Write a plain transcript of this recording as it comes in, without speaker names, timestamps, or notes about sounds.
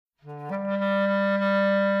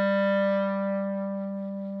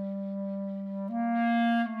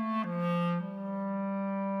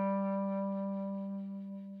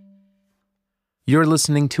You're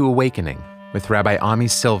listening to Awakening with Rabbi Ami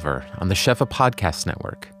Silver on the Shefa Podcast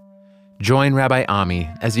Network. Join Rabbi Ami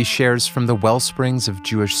as he shares from the wellsprings of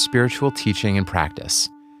Jewish spiritual teaching and practice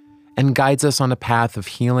and guides us on a path of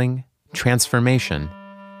healing, transformation,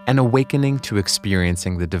 and awakening to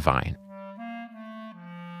experiencing the divine.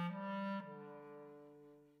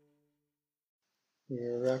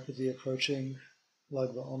 We're rapidly approaching Lag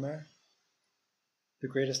BaOmer, the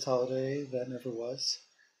greatest holiday that never was,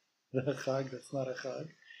 the Chag that's not a Chag,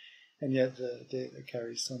 and yet the day that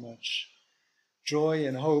carries so much joy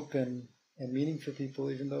and hope and meaning for people,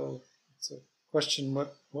 even though it's a question,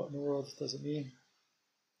 what in the world does it mean?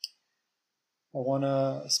 I want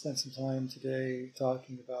to spend some time today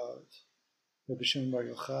talking about Rabbi Shimon Bar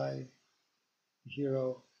Yochai, the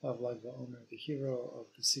hero of Lag BaOmer, the hero of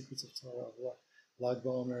the secrets of Torah, of Lag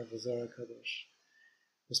BaOmer of the Zohar Kadosh.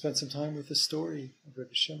 We'll spend some time with the story of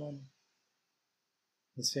Rabbi Shimon,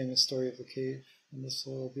 his famous story of the cave, and this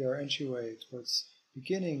will be our entryway towards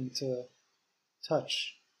beginning to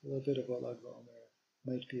touch a little bit of what Lag BaOmer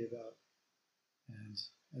might be about,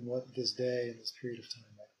 and what this day and this period of time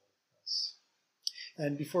might hold for us.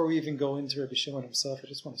 And before we even go into Rabbi Shimon himself, I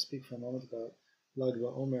just want to speak for a moment about Lag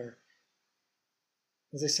BaOmer.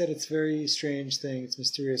 As I said, it's a very strange thing. It's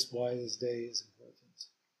mysterious why this day is important,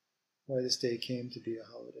 why this day came to be a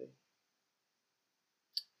holiday,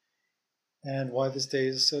 and why this day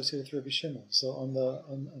is associated with Rabbi Shimon. So on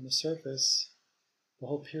the surface, the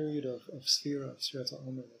whole period of Sfirat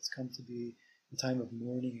HaOmer, that's come to be a time of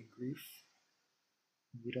mourning and grief.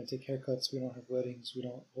 We don't take haircuts, we don't have weddings, we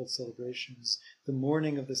don't hold celebrations. The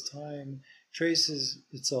mourning of this time traces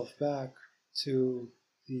itself back to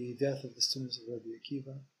the death of the students of Rabbi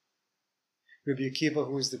Akiva. Rabbi Akiva,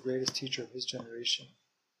 who is the greatest teacher of his generation,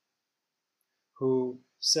 who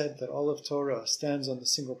said that all of Torah stands on the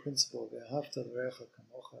single principle, Ve'ahavta l'recha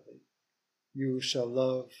kamocha, that you shall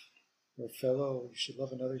love your fellow, you should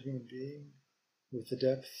love another human being with the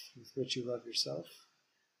depth with which you love yourself.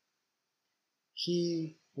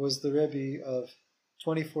 He was the Rebbe of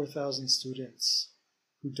 24,000 students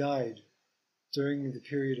who died during the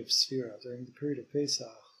period of Sfira, during the period of Pesach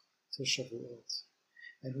to Shavuot,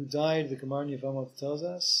 and who died, the Gemara Yevamot tells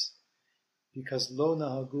us, because lo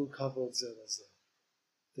nahagu kavod zeh lazeh.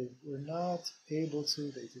 They were not able to,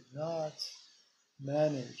 they did not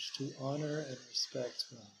manage to honor and respect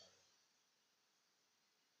one another.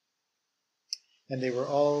 And they were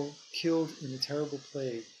all killed in a terrible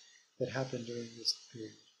plague that happened during this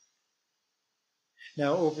period.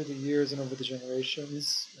 Now, over the years and over the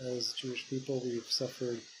generations, as Jewish people, we've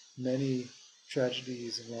suffered many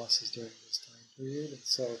tragedies and losses during this time period, and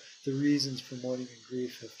so the reasons for mourning and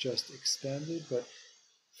grief have just expanded, but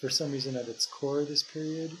for some reason at its core, this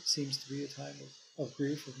period seems to be a time of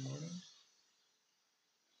grief, of mourning.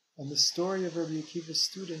 And the story of Rabbi Akiva's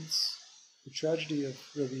students, the tragedy of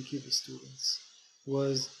Rabbi Akiva's students,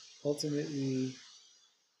 was ultimately,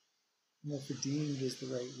 I don't know if redeemed is the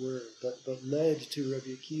right word, but led to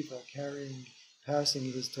Rabbi Akiva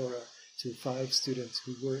passing his Torah to 5 students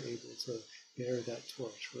who were able to bear that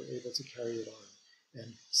torch, were able to carry it on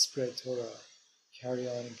and spread Torah, carry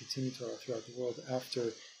on and continue Torah throughout the world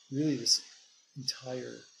after really this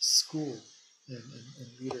entire school and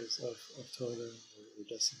leaders of Torah were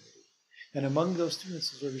decimated. And among those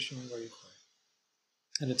students was Rabbi Shimon Bar Yochai.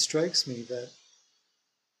 And it strikes me that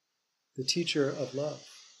the teacher of love,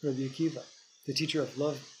 Rabbi Akiva, the teacher of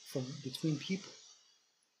love from between people,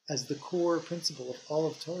 as the core principle of all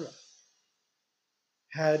of Torah,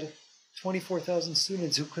 had 24,000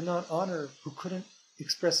 students who could not honor, who couldn't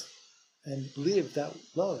express and live that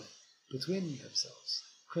love between themselves,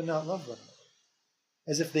 could not love one another,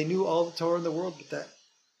 as if they knew all the Torah in the world, but that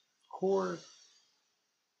core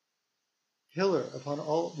pillar upon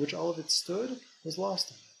which all of it stood was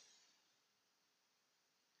lost on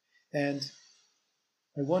them. And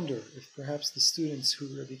I wonder if perhaps the students who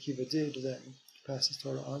Rabbi Akiva did then pass his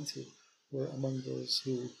Torah on to were among those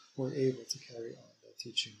who were able to carry on that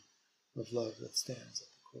teaching of love that stands at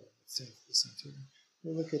the core, that stands at the center.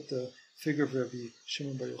 We'll look at the figure of Rabbi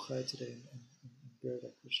Shimon Bar Yochai today and bear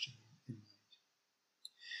that question in mind.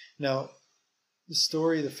 Now, the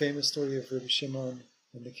famous story of Rabbi Shimon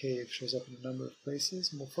in the cave shows up in a number of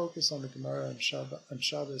places, and we'll focus on the Gemara on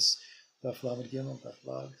Shabbos, Daf Lamed Gimel, Daf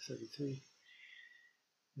Lag 33.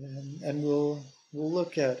 And we'll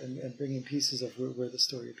look at and bring in pieces of where the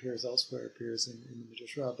story appears elsewhere. It appears in the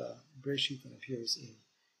Midrash Rabbah, Breshit, and appears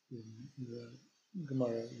in the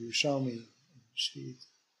Gemara Yerushalmi, and Shvit.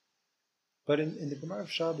 But in the Gemara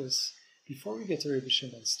of Shabbos, before we get to Rabbi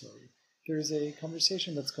Shimon's story, there's a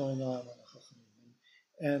conversation that's going on the Chachamim.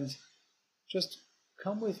 And just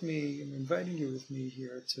come with me, I'm inviting you with me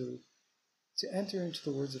here to enter into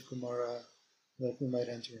the words of Gemara like we might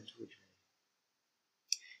enter into a dream.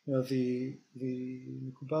 You know, the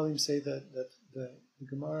Mekubalim say that the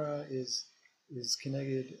Gemara is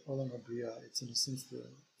Keneged Olam HaBriya. It's in a sense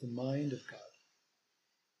the mind of God.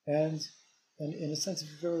 And in a sense, if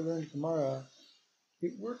you've ever learned Gemara,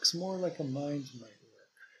 it works more like a mind might work.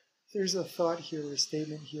 There's a thought here, a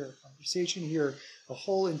statement here, a conversation here, a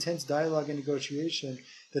whole intense dialogue and negotiation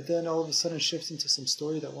that then all of a sudden shifts into some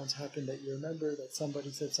story that once happened that you remember, that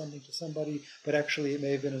somebody said something to somebody, but actually it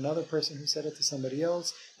may have been another person who said it to somebody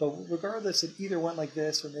else. But regardless, it either went like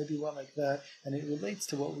this or maybe went like that, and it relates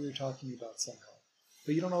to what we were talking about somehow.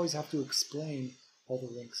 But you don't always have to explain all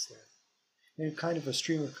the links there. And kind of a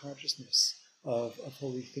stream of consciousness of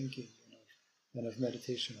holy thinking and of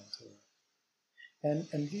meditation on Torah.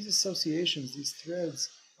 And these associations, these threads,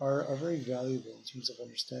 are very valuable in terms of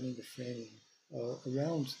understanding the framing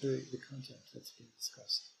around the content that's being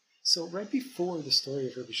discussed. So right before the story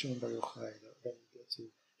of Rabbi Shimon Bar Yochai that we get to,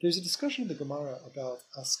 there's a discussion in the Gemara about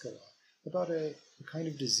askara, about a kind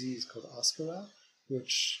of disease called askara,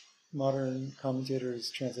 which modern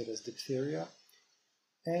commentators translate as diphtheria.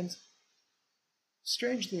 And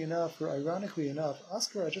strangely enough, or ironically enough,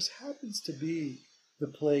 askara just happens to be the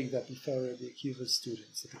plague that befell Rabbi Akiva's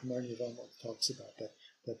students, that the Gemara Yevamot talks about,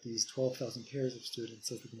 that these 12,000 pairs of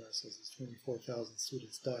students, as the Gemara says, these 24,000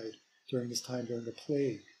 students died during this time, during the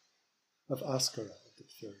plague of askara, of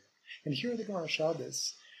diphtheria. And here in the Gemara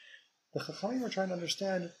Shabbos, the Chachamim are trying to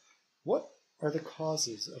understand what are the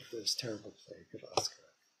causes of this terrible plague of askara.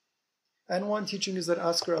 And one teaching is that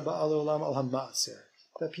askara ba'al olam al ha'ma'aser,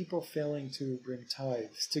 that people failing to bring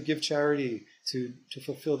tithes, to give charity, to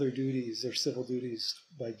fulfill their duties, their civil duties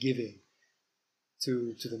by giving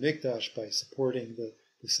to the Mikdash, by supporting the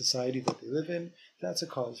society that they live in, that's a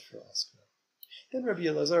cause for askara. Then Rabbi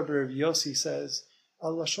Elazar bar Rabbi Yossi says,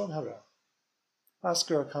 al lashon hara.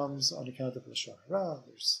 Askara comes on account of lashon hara.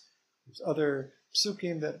 There's other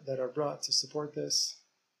psukim that are brought to support this.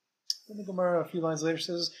 Then the Gemara, a few lines later,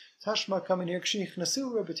 says, Tashma kamen yerkshich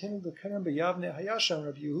nasil Rabbitenu l'kerem b'Yavne hayasham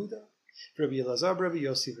Rabbi Yehuda, Rabbi Elazar, Rabbi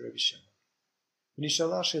Yossi, Rabbi Shimon.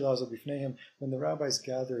 V'nishala sheila zo b'fneihem, when the rabbis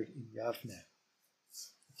gathered in Yavne,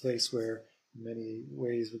 a place where in many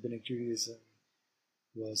ways Rabbinic Judaism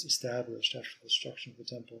was established after the destruction of the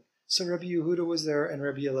temple. So Rabbi Yehuda was there, and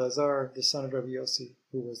Rabbi Elazar, the son of Rabbi Yossi,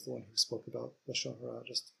 who was the one who spoke about Lashon Hara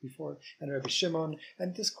just before, and Rabbi Shimon.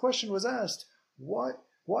 And this question was asked,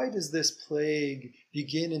 why does this plague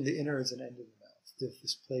begin in the innards and end in the mouth?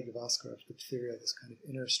 This plague of askara, of diphtheria, this kind of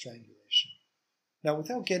inner strangulation. Now,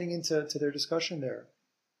 without getting into their discussion there,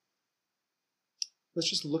 let's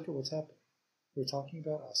just look at what's happening. We're talking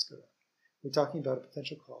about askara. We're talking about a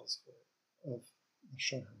potential cause of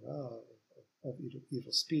lashon hara, of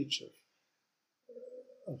evil speech,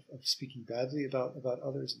 of speaking badly about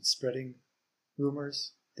others and spreading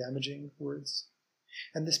rumors, damaging words.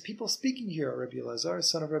 And this people speaking here are Rabbi Elazar,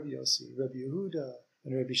 son of Rabbi Yossi, Rabbi Yehuda,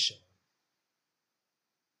 and Rabbi Shimon.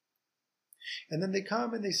 And then they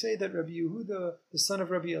come and they say that Rabbi Yehuda, the son of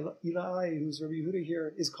Rabbi Ilai, who's Rabbi Yehuda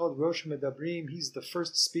here, is called Rosh Medabrim. He's the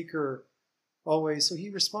first speaker always. So he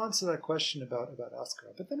responds to that question about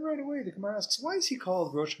askara. But then right away the Gemara asks, why is he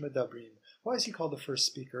called Rosh Medabrim? Why is he called the first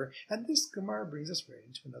speaker? And this Gemara brings us right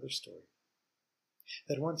into another story.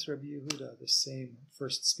 That once Rabbi Yehuda, the same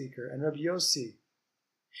first speaker, and Rabbi Yossi,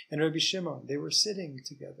 and Rabbi Shimon, they were sitting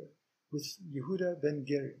together with Yehuda ben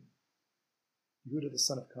Gerim, Yehuda the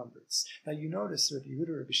son of converts. Now you notice Rabbi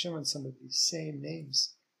Yehuda, Rabbi Shimon, some of these same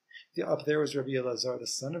names. Up there was Rabbi Elazar, the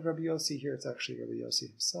son of Rabbi Yossi. Here it's actually Rabbi Yossi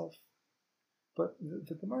himself. But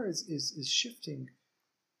the Gemara is shifting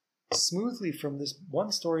smoothly from this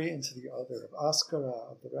one story into the other, of askara,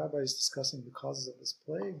 of the rabbis discussing the causes of this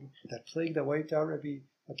plague, that plague that wiped out Rabbi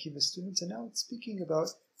Akiva's students, and now it's speaking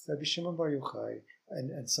about Rabbi Shimon Bar Yochai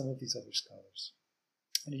and some of these other scholars.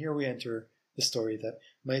 And here we enter the story that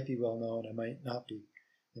might be well known and might not be.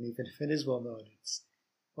 And even if it is well known, it's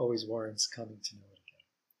always warrants coming to know it again.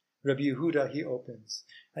 Rabbi Yehuda, he opens,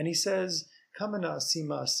 and he says,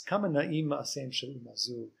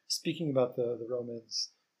 speaking about the Romans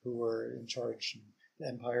who were in charge, the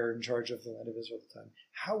empire in charge of the land of Israel at the time.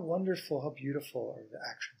 How wonderful, how beautiful are the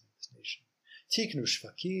actions of this nation. Tiknu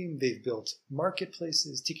shvakim, they've built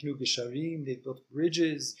marketplaces. Tiknu gesharim, they've built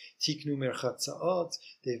bridges. Tiknu merchatzaot,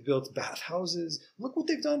 they've built bathhouses. Look what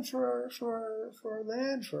they've done for our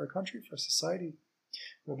land, for our country, for our society.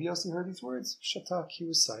 Rabbi Yossi heard these words. Shatak, he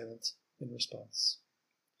was silent in response.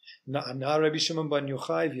 Na'ana Rabbi Shimon bar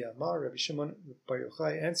Yochai v'yamar, Rabbi Shimon bar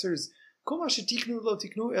Yochai answers, Kol ma shetiknu lo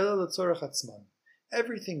tiknu ela letzorech atzman.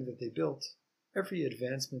 Everything that they built, Every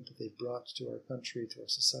advancement that they've brought to our country, to our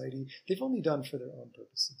society, they've only done for their own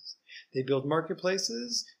purposes. They build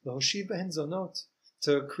marketplaces, l'hoshiv behen zonot,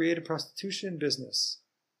 to create a prostitution business.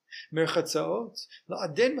 Merchatzaot,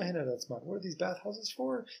 la'aden behen aratzman. What are these bathhouses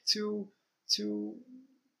for? To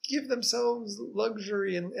give themselves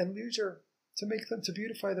luxury and leisure, to make them, to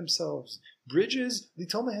beautify themselves. Bridges,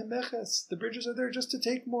 litol mehem meches. The bridges are there just to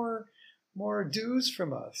take more dues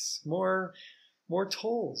from us, more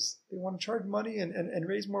tolls. They want to charge money and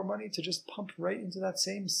raise more money to just pump right into that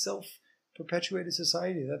same self-perpetuated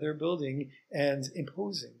society that they're building and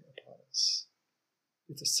imposing upon us.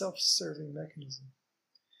 It's a self-serving mechanism.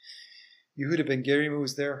 Yehuda ben Gerim, who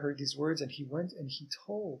was there, heard these words, and he went and he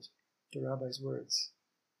told the rabbi's words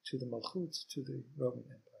to the Malchut, to the Roman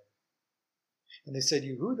Empire. And they said,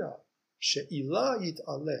 Yehuda, she'ilah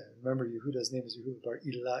yit'aleh. Remember, Yehuda's name is Yehuda bar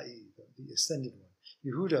Ilai, the ascended one.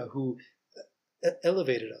 Yehuda, who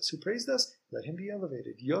elevated us, who praised us, let him be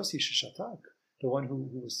elevated. Yossi sheshatak, the one who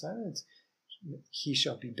was silent, he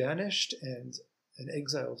shall be banished and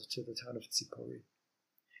exiled to the town of Tzipori.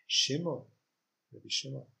 Shimon, Rabbi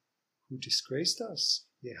Shimon, who disgraced us,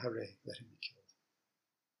 Yehareh, let him be killed.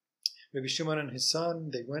 Rabbi Shimon and his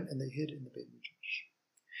son, they went and they hid in the Beit Midrash.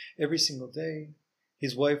 Every single day,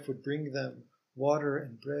 his wife would bring them water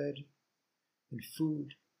and bread and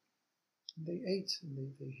food. And they ate and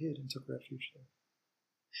they hid and took refuge there.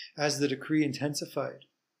 As the decree intensified,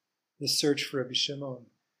 the search for Rabbi Shimon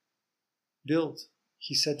built,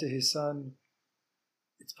 he said to his son,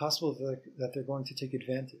 it's possible that they're going to take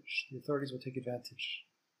advantage. The authorities will take advantage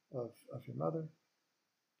of your mother.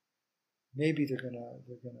 Maybe they're gonna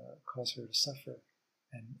cause her to suffer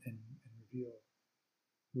and reveal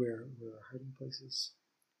where our hiding place is.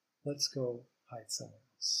 Let's go hide somewhere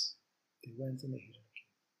else. They went and they hid in a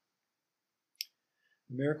cave.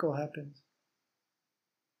 The miracle happened,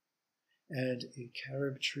 and a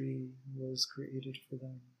carob tree was created for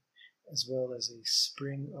them, as well as a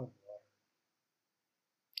spring of water.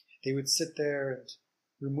 They would sit there and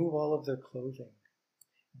remove all of their clothing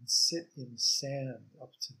and sit in sand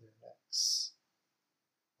up to their necks.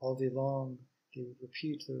 All day long, they would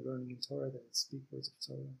repeat their learning in Torah. They would speak words of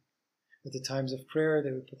Torah. At the times of prayer,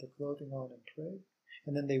 they would put their clothing on and pray,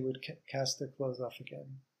 and then they would cast their clothes off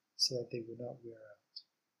again so that they would not wear out.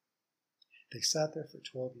 They sat there for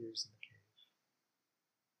 12 years in the cave.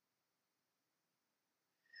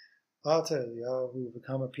 Ata Eliyahu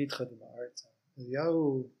v'kama pitcha d'ma'arta.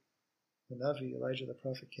 Eliyahu, the Navi, Elijah the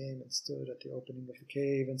prophet, came and stood at the opening of the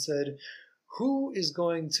cave and said, who is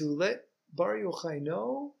going to let Bar Yochai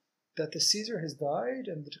know that the Caesar has died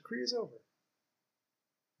and the decree is over?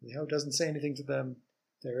 Eliyahu doesn't say anything to them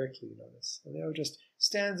directly, you notice. Eliyahu just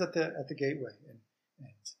stands at the gateway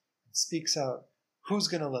and speaks out, who's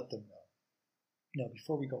going to let them know? Now,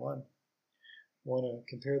 before we go on, I want to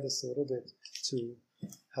compare this a little bit to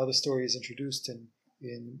how the story is introduced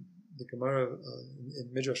in the Gemara, in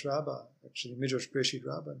Midrash Rabbah, actually Midrash Breshit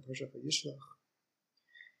Rabbah, in Parshat Vayishlach.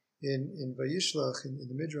 In Vayishlach, in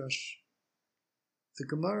the Midrash, the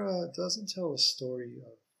Gemara doesn't tell a story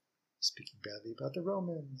of speaking badly about the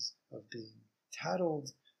Romans, of being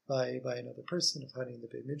tattled by another person, of hiding in the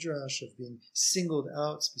Beit Midrash, of being singled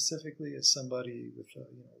out specifically as somebody with a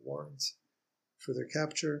warrant for their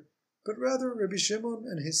capture, but rather Rabbi Shimon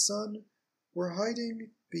and his son were hiding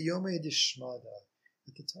biyomei dishmada,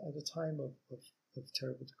 at a time of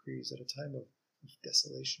terrible decrees, at a time of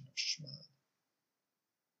desolation, of shmad,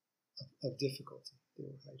 of difficulty. They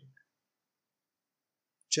were hiding.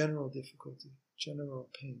 General difficulty, general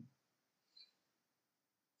pain.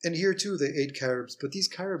 And here too they ate carobs, but these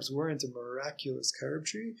carobs weren't a miraculous carob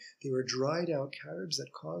tree. They were dried out carobs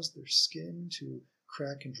that caused their skin to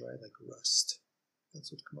crack and dry like rust. That's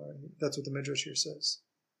what the Midrash here says.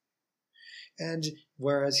 And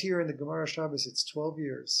whereas here in the Gemara Shabbos it's 12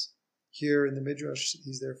 years, here in the Midrash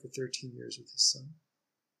he's there for 13 years with his son.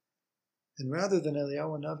 And rather than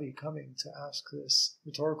Eliyahu Navi coming to ask this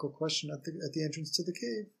rhetorical question at the entrance to the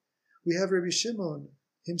cave, we have Rabbi Shimon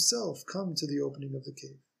himself come to the opening of the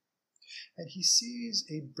cave. And he sees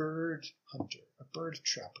a bird hunter, a bird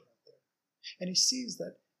trapper out there. And he sees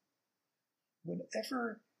that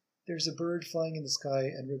whenever there's a bird flying in the sky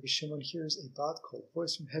and Rabbi Shimon hears a bat kol, a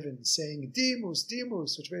voice from heaven saying, Dimus,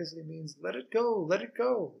 Dimus, which basically means, let it go,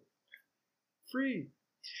 free.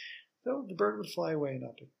 So the bird would fly away and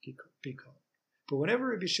not be caught. But whenever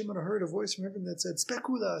Rabbi Shimon heard a voice from heaven that said,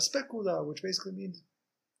 Specula, Specula, which basically means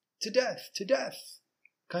to death,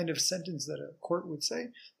 kind of sentence that a court would say,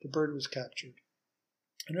 the bird was captured.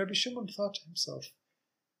 And Rabbi Shimon thought to himself,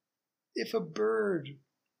 if a bird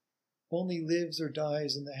only lives or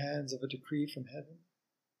dies in the hands of a decree from heaven,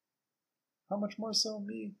 How much more so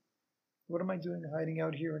me? What am I doing hiding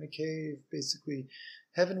out here in a cave? Basically,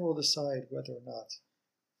 heaven will decide whether or not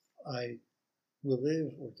I will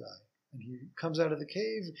live or die. And he comes out of the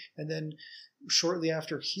cave and then shortly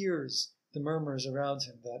after hears the murmurs around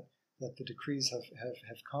him that the decrees have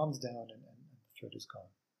calmed down and the threat is gone.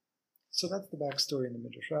 So that's the backstory in the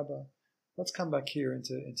Midrash Rabbah. Let's come back here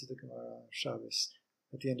into the Gemara Shabbos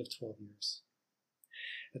at the end of 12 years.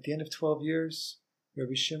 At the end of 12 years,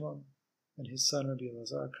 Rabbi Shimon and his son Rabbi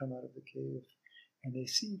Elazar come out of the cave and they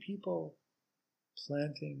see people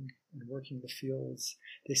planting and working the fields.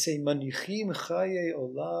 They say, Manichim chaye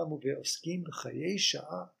olam uve'oskim b'chaye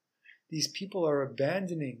sha'ah. These people are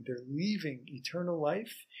abandoning, they're leaving eternal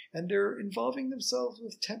life, and they're involving themselves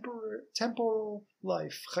with temporal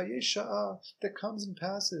life, chaye sha'ah, that comes and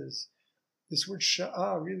passes. This word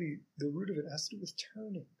sha'ah, really, the root of it has to do with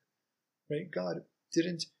turning, right? God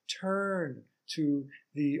didn't turn to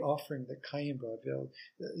the offering that Cain brought.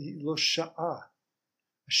 Lo sha'ah.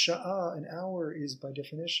 A sha'ah, an hour, is by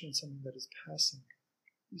definition something that is passing.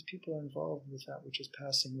 These people are involved with that which is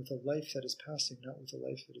passing, with a life that is passing, not with a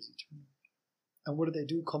life that is eternal. And what do they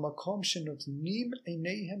do?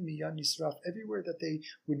 Everywhere that they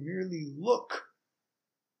would merely look,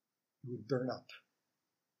 it would burn up,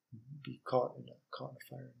 be caught in a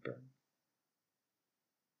fire and burn.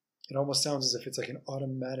 It almost sounds as if it's like an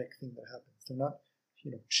automatic thing that happens. They're not,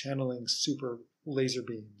 channeling super laser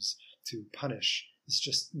beams to punish. It's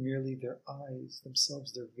just merely their eyes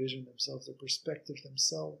themselves, their vision themselves, their perspective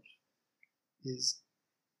themselves is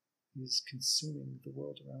consuming the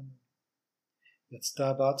world around them.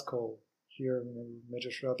 Yatzta bat kol. Here,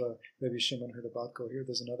 Medrash Rabbah, Rabbi Shimon heard a bat kol. Here,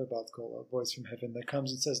 there's another bat kol, a voice from heaven that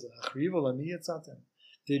comes and says,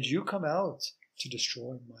 did you come out to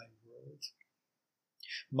destroy my world?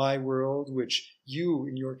 My world, which you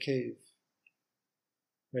in your cave,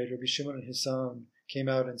 right? Rabbi Shimon and his son came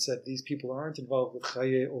out and said, these people aren't involved with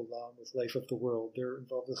chaye olam, with life of the world. They're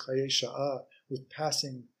involved with chaye sha'ah, with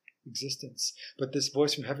passing existence. But this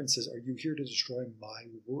voice from heaven says, are you here to destroy my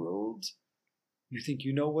world? You think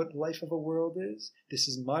you know what life of a world is? This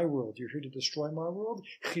is my world. You're here to destroy my world?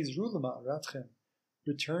 Chizru l'ma'aratchem.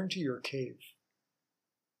 Return to your cave.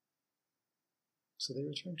 So they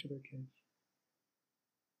return to their cave.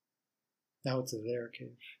 Now it's their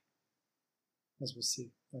cave, as we'll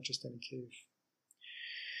see, not just any cave.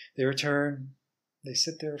 They return, they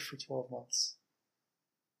sit there for 12 months,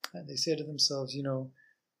 and they say to themselves,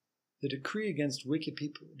 the decree against wicked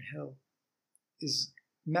people in hell is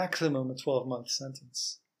maximum a 12-month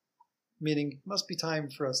sentence, meaning it must be time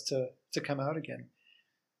for us to come out again.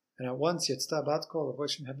 And at once, Yatzta bat kol, a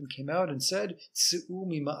voice from heaven came out and said, Tz'u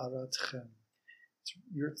mima'aratchem.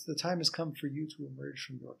 The time has come for you to emerge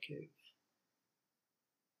from your cave.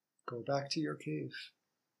 Go back to your cave.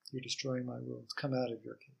 You're destroying my world. Come out of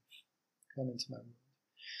your cave. Come into my world.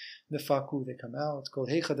 Nefaku, they come out. Kol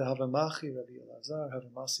heicha de havamachi, Rabbi Elazar,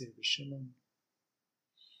 havamasi, Rabbi Shimon.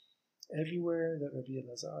 Everywhere that Rabbi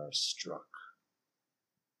Elazar struck,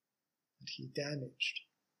 that he damaged,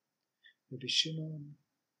 Rabbi Shimon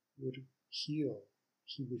would heal.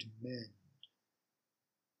 He would mend.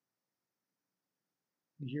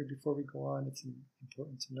 And here, before we go on, it's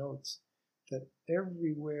important to note that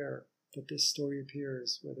everywhere that this story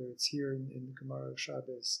appears, whether it's here in the Gemara of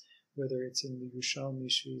Shabbos, whether it's in the Yerushalmi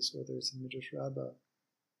Shvis, whether it's in Midrash Rabbah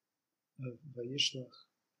of Vayishlach,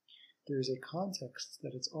 there's a context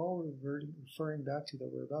that it's all referring back to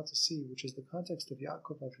that we're about to see, which is the context of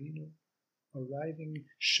Yaakov Avinu arriving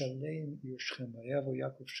Shalem Yerushalem. Vayevo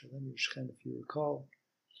Yaakov Shalem Yerushalem, if you recall.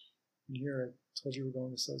 And here I told you we're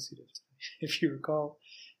going associative today. If you recall,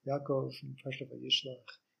 Yaakov in Parshat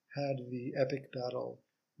Vayishlach had the epic battle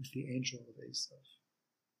with the angel of Esav.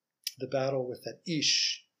 The battle with that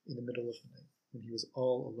Ish in the middle of the night, when he was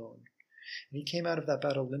all alone. And he came out of that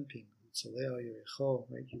battle limping.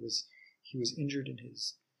 Right? He was injured in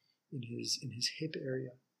his hip area.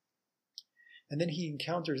 And then he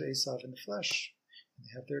encounters Esav in the flesh. And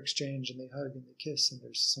they have their exchange and they hug and they kiss, and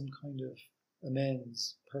there's some kind of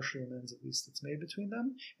amends, partial amends at least, that's made between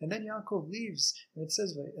them. And then Yaakov leaves, and it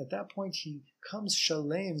says at that point he comes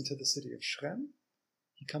shalem to the city of Shechem.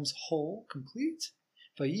 He comes whole, complete.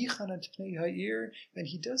 Vayichan at pnei ha'ir, and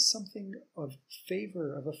he does something of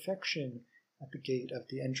favor, of affection at the gate, at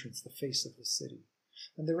the entrance, the face of the city.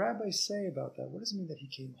 And the rabbis say about that, what does it mean that he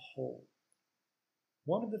came whole?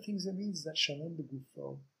 One of the things it means is that shalem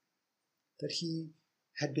begufo, that he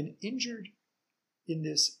had been injured in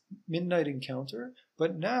this midnight encounter,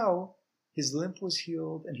 but now his limp was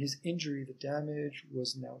healed and his injury, the damage,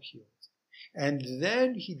 was now healed. And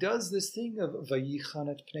then he does this thing of Vayichan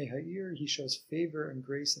et pnei ha'ir. He shows favor and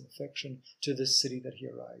grace and affection to this city that he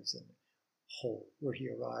arrives in, whole, where he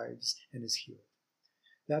arrives and is healed.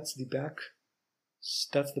 That's the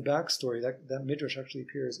backstory. That midrash actually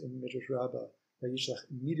appears in Midrash Rabbah Vayishlach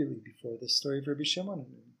immediately before the story of Rabbi Shimon,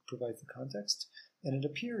 and it provides the context. And it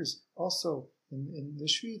appears also in the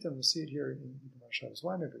Shvit, and we'll see it here in Gemara Shabbos.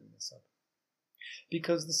 Why am I bringing this up?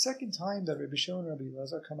 Because the second time that Rabbi Shimon and Rabbi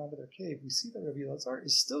Elazar come out of their cave, we see that Rabbi Elazar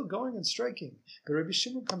is still going and striking, but Rabbi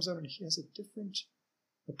Shimon comes out and he has a different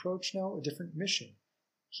approach now, a different mission.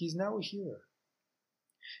 He's now a healer.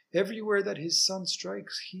 Everywhere that his son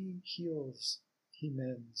strikes, he heals, he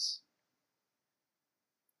mends.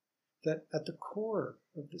 That at the core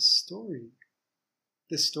of this story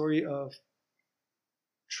of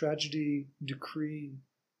tragedy, decree,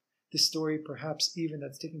 this story perhaps even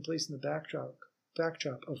that's taking place in the backdrop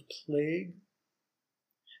of plague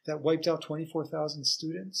that wiped out 24,000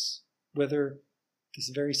 students, whether this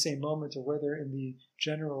very same moment or whether in the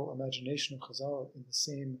general imagination of Chazal in the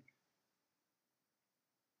same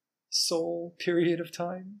soul period of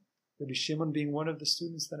time, Rabbi Shimon being one of the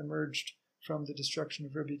students that emerged from the destruction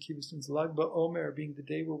of Rabbi Akiva's students, Lag BaOmer being the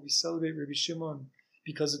day where we celebrate Rabbi Shimon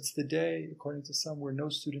because it's the day, according to some, where no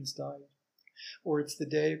students died. Or it's the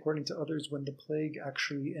day, according to others, when the plague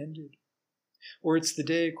actually ended. Or it's the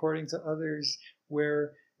day, according to others,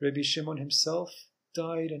 where Rabbi Shimon himself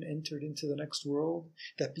died and entered into the next world.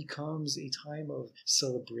 That becomes a time of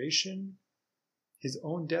celebration. His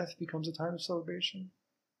own death becomes a time of celebration.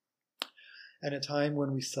 And a time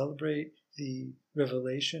when we celebrate the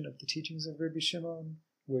revelation of the teachings of Rabbi Shimon,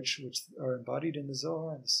 which are embodied in the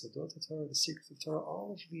Zohar and the Sodot HaTorah, the secrets of Torah.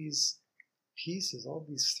 All of these pieces, all of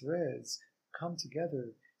these threads come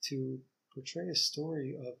together to portray a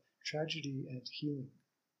story of tragedy and healing.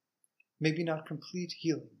 Maybe not complete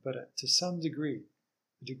healing, but to some degree,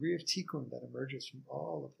 a degree of tikkun that emerges from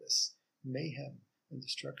all of this mayhem and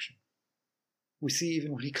destruction. We see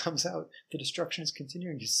even when he comes out, the destruction is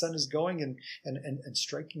continuing. His son is going and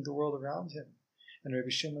striking the world around him. And Rabbi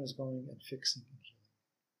Shimon is going and fixing and healing.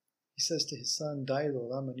 He says to his son, Dai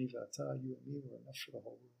l'olam ani v'ata, you and me were enough for the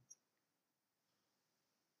whole world.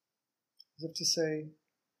 As if to say,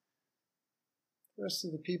 the rest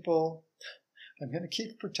of the people, I'm going to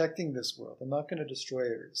keep protecting this world. I'm not going to destroy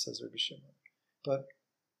it, says Rabbi Shimon.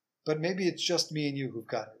 But maybe it's just me and you who've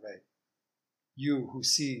got it right. You who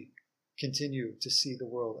continue to see the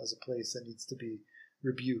world as a place that needs to be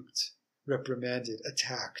rebuked, reprimanded,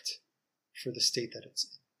 attacked for the state that it's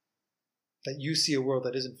in. That you see a world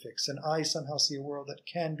that isn't fixed, and I somehow see a world that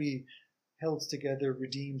can be held together,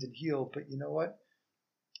 redeemed, and healed. But you know what?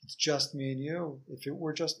 It's just me and you. If it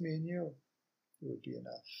were just me and you, it would be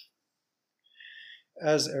enough.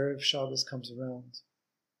 As Erev Shabbos comes around,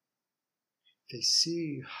 they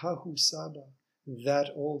see Hahu Saba, that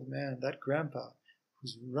old man, that grandpa,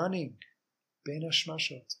 who's running, Bein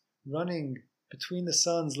HaShmashot, running between the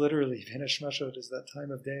suns, literally. Bein HaShmashot is that time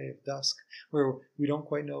of day, of dusk, where we don't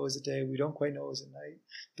quite know is it day, we don't quite know is it night.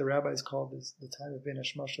 The rabbis call this the time of Bein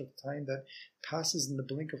HaShmashot, the time that passes in the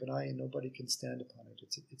blink of an eye and nobody can stand upon it.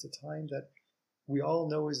 It's a time that we all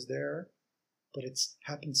know is there, but it's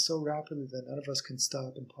happened so rapidly that none of us can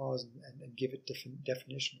stop and pause and give it different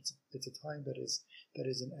definitions. It's a time that is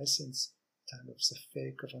in essence a time of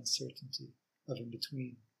safek, of uncertainty, of in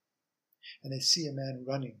between. And they see a man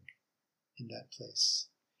running in that place.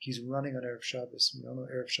 He's running on Erev Shabbos. We all know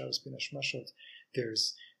Erev Shabbos Bein HaShmashot.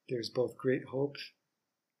 There's both great hope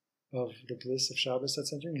of the bliss of Shabbos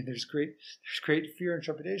that's entering, and there's great fear and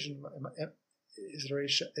trepidation. Is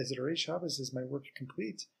it already Shabbos? Is my work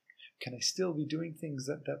complete? Can I still be doing things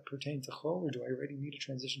that pertain to Chol, or do I already need a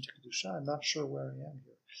transition to Kedusha? I'm not sure where I am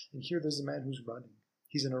here. And here there's a man who's running.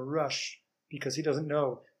 He's in a rush because he doesn't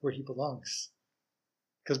know where he belongs.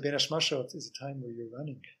 Because Bein HaShmashot is a time where you're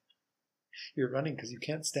running. You're running because you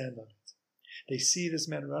can't stand on it. They see this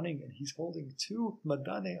man running, and he's holding 2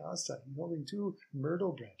 Madane Asa. He's holding 2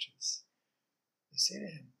 myrtle branches. They say to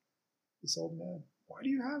him, this old man, why do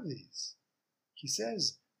you have these? He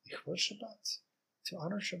says, Lichvod Shabbat, to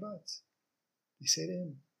honor Shabbat. They say to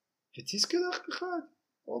him, V'tizkelach b'chad,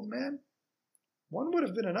 old man, one would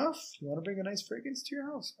have been enough. You want to bring a nice fragrance to your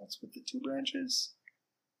house? What's with the 2 branches?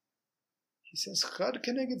 He says, Chad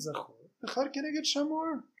keneged zachor, v'chad keneged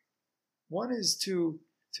shamor. One is to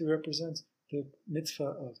represent the mitzvah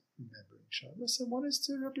of remembering Shabbos, and one is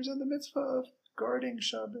to represent the mitzvah of guarding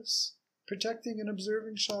Shabbos, protecting and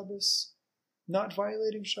observing Shabbos, not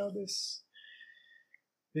violating Shabbos.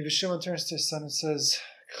 Rabbi Shimon turns to his son and says,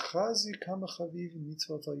 Chazi kama chaviv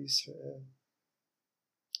mitzvot al Yisrael,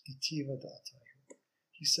 itiva da'atayu.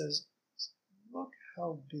 He says,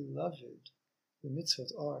 how beloved the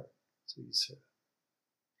mitzvot are to Yisrael.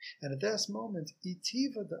 And at that moment,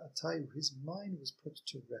 itiva da'atayu, his mind was put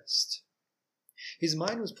to rest. His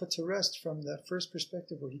mind was put to rest from that first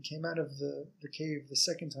perspective where he came out of the cave the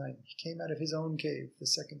second time. He came out of his own cave the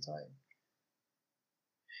second time.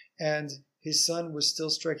 And his son was still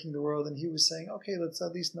striking the world, and he was saying, okay, let's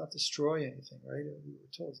at least not destroy anything, right? We were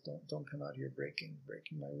told, don't come out here breaking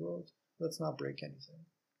my world. Let's not break anything.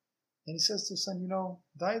 And he says to his son,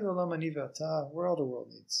 dai l'olam ani ve'ata, we're all the world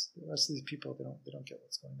needs. The rest of these people, they don't get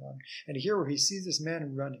what's going on. And here where he sees this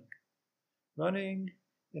man running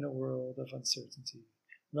in a world of uncertainty,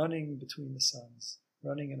 running between the suns,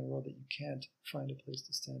 running in a world that you can't find a place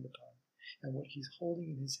to stand upon. And what he's holding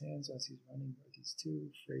in his hands as he's running are these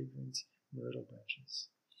two fragrant myrtle branches.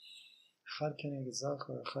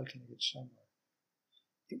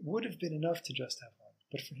 It would have been enough to just have one,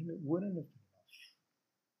 but for him it wouldn't have been enough.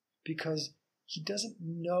 Because he doesn't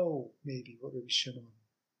know maybe what Rabbi Shimon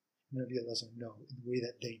and Rabbi Elazar know in the way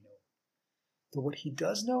that they know. But what he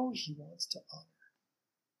does know, he wants to honor.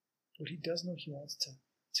 What he does know, he wants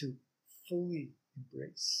to fully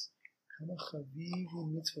embrace.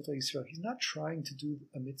 He's not trying to do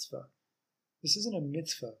a mitzvah. This isn't a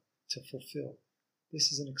mitzvah to fulfill.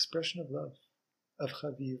 This is an expression of love, of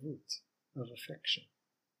chavivut, of affection.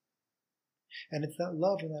 And it's that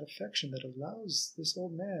love and that affection that allows this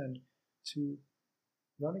old man to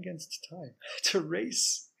run against time, to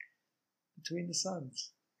race between the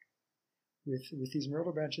suns with these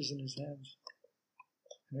myrtle branches in his hands.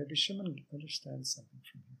 And Rabbi Shimon understands something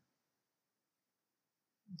from here.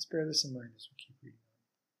 Let's bear this in mind as we keep reading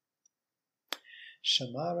on.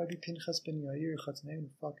 Shama Rabbi Pinchas ben Yair Chatnei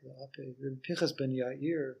Nufak La'ape. Rabbi Pinchas ben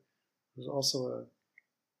Yair was also a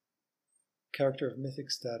character of mythic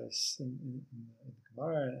status in the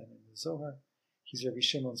Gemara and in the Zohar. He's Rabbi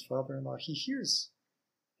Shimon's father-in-law. He hears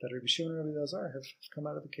that Rabbi Shimon and Rabbi Elazar have come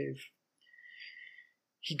out of the cave.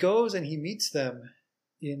 He goes and he meets them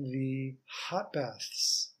in the hot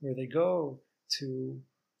baths where they go to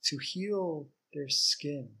heal their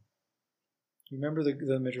skin. Remember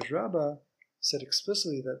the Midrash Rabbah said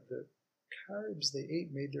explicitly that the carbs they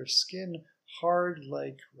ate made their skin hard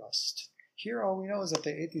like rust. Here all we know is that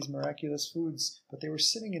they ate these miraculous foods, but they were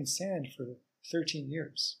sitting in sand for 13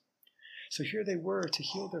 years. So here they were to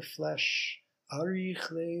heal their flesh, arich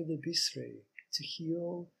le lebisre, to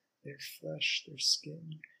heal their flesh, their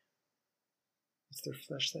skin. It's their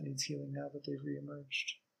flesh that needs healing now that they've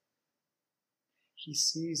reemerged. He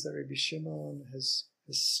sees that Rabbi Shimon has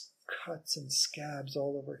cuts and scabs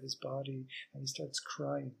all over his body, and he starts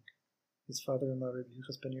crying. His father-in-law, Rabbi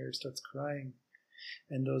Pinchas ben Yair, starts crying,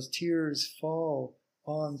 and those tears fall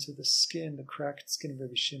onto the skin, the cracked skin of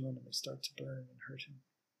Rabbi Shimon, and they start to burn and hurt him.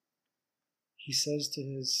 He says to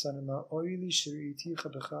his son-in-law, Oili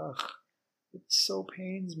shiriticha bechach, it so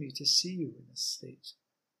pains me to see you in this state.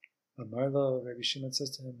 Amarlo, Rabbi Shimon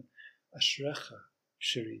says to him, Ashrecha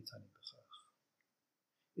shiritani bechach.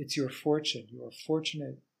 It's your fortune. You are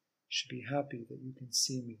fortunate. You should be happy that you can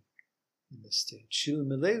see me in this state.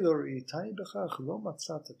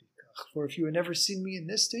 For if you had never seen me in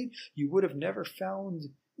this state, you would have never found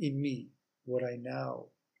in me what I now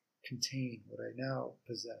contain, what I now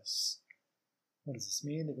possess. What does this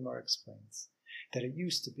mean? The Gemara explains that it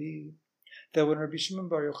used to be that when Rabbi Shimon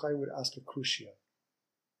Bar Yochai would ask a kushya,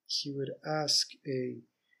 he would ask a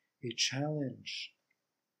challenge,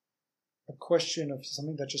 a question of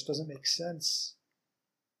something that just doesn't make sense.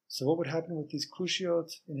 So what would happen with these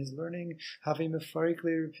kushiot in his learning? His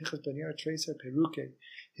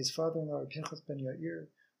father-in-law, Rabbi Pinchas ben Yair,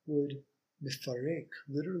 would mifarek,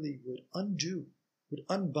 literally would undo, would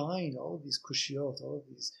unbind all of these kushiot, all of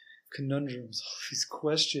these conundrums, all of these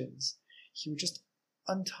questions. He would just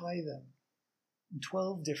untie them in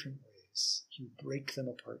 12 different ways. He would break them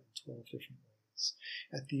apart in 12 different ways.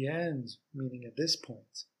 At the end, meaning at this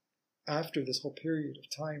point, after this whole period of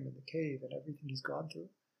time in the cave and everything he's gone through,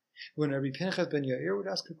 when Rabbi Pinchas ben Yair would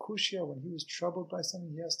ask a kushya, when he was troubled by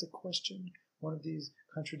something, he asked a question, one of these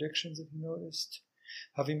contradictions that he noticed.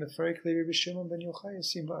 Rabbi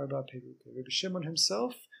Shimon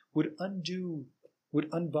himself would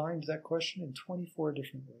unbind that question in 24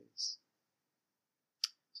 different ways.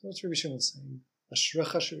 So what's Rabbi Shimon saying?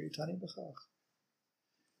 Ashrecha shiritani b'chach.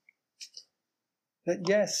 That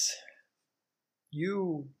yes,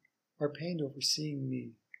 you are pained over seeing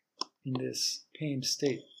me in this pained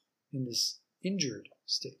state, in this injured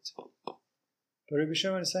state. But Rabbi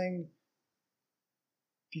Shimon is saying,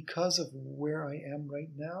 because of where I am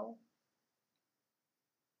right now,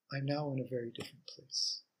 I'm now in a very different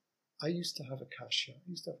place. I used to have a kasha, I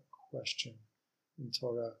used to have a question in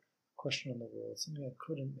Torah, a question on the world, something I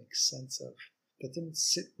couldn't make sense of, that didn't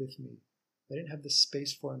sit with me, I didn't have the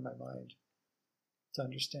space for in my mind to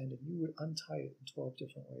understand it. You would untie it in 12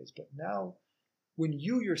 different ways. But now, when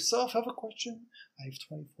you yourself have a question, I have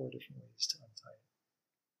 24 different ways to untie it.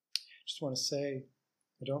 I just want to say,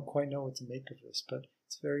 I don't quite know what to make of this, but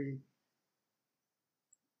it's very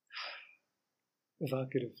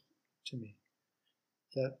evocative to me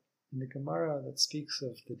that in the Gemara that speaks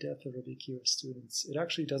of the death of Rabbi Akiva's students, it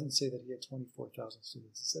actually doesn't say that he had 24,000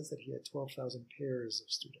 students. It says that he had 12,000 pairs of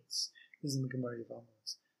students. This is in the Gemara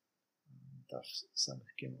Yevamos, Daf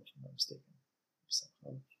Samech Gimel, if I'm not mistaken.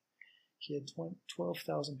 He had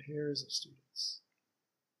 12,000 pairs of students,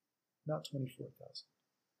 not 24,000.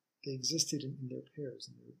 They existed in their pairs,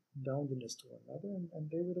 in their boundedness to one another, and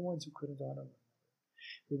they were the ones who couldn't honor one another.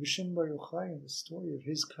 Rabbi Shimon Bar Yochai, in the story of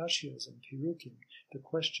his kashyas and pirukim, the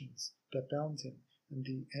questions that bound him and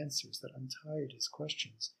the answers that untied his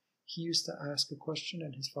questions, he used to ask a question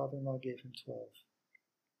and his father-in-law gave him 12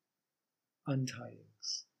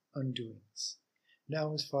 untyings, undoings.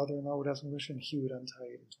 Now his father-in-law would ask him a question and he would untie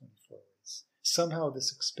it in 24 ways. Somehow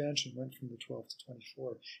this expansion went from the 12 to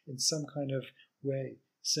 24 in some kind of way,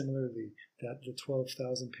 similarly, that the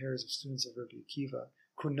 12,000 pairs of students of Rabbi Akiva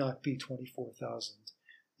could not be 24,000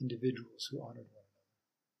 individuals who honored one another.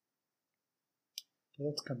 But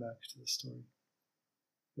let's come back to the story.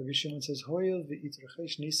 Rabbi Shimon says, Hoyel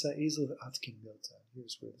v'itrechesh nisa ezel v'atkin milta.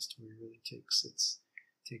 Here's where the story really takes its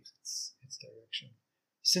direction.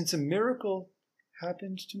 Since a miracle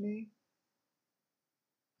happened to me,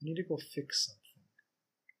 I need to go fix something.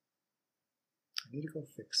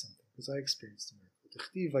 Because I experienced a miracle.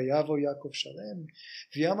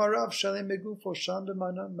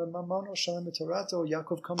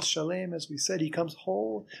 Yaakov comes shalem, as we said, he comes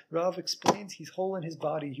whole. Rav explains he's whole in his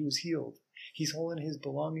body, he was healed. He's whole in his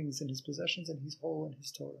belongings and his possessions, and he's whole in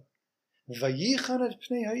his Torah.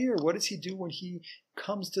 What does he do when he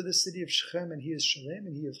comes to the city of Shechem and he is shalem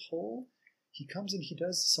and he is whole? He comes and he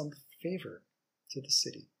does some favor to the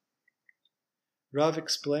city. Rav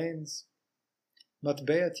explains,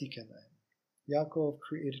 Matbea tikenai. Yaakov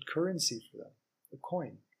created currency for them, a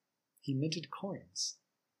coin. He minted coins.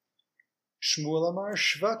 Shmuel amar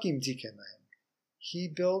shvakim tikenai. He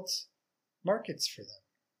built markets for them.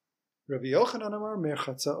 Rabbi Yochanan amar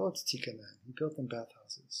merchatzaot tikenai. He built them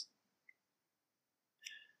bathhouses.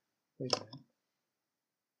 Wait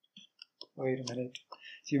a minute.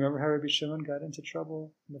 Do you remember how Rabbi Shimon got into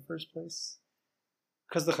trouble in the first place?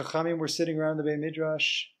 Because the Chachamim were sitting around the Beit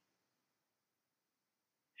Midrash,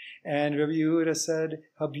 and Rabbi Yehuda said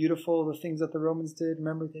how beautiful the things that the Romans did.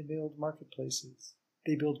 Remember, they built marketplaces,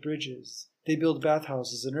 they built bridges, they built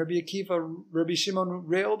bathhouses. And Rabbi Shimon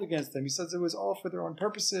railed against them. He says it was all for their own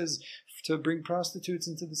purposes, to bring prostitutes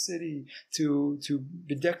into the city, to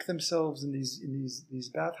bedeck themselves in these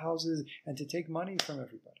bathhouses, and to take money from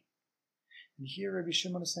everybody. And here Rabbi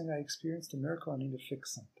Shimon is saying, I experienced a miracle, I need to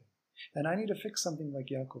fix something. And I need to fix something like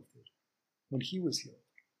Yaakov did when he was healed.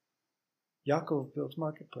 Yaakov built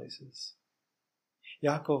marketplaces.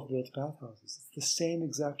 Yaakov built bathhouses. It's the same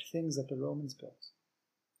exact things that the Romans built.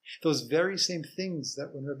 Those very same things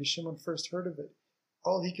that when Rabbi Shimon first heard of it,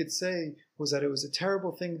 all he could say was that it was a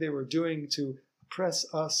terrible thing they were doing to oppress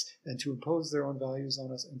us and to impose their own values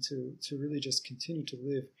on us and to really just continue to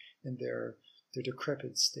live in their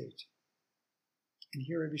decrepit state. And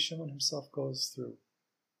here Rabbi Shimon himself goes through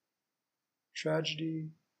tragedy,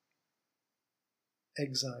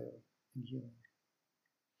 exile, and healing.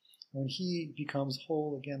 When he becomes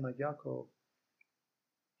whole again like Yaakov,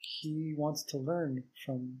 he wants to learn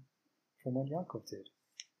from what Yaakov did.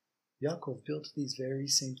 Yaakov built these very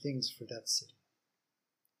same things for that city.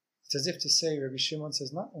 It's as if to say, Rabbi Shimon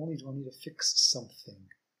says, not only do I need to fix something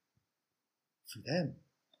for them,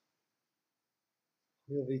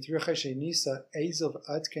 I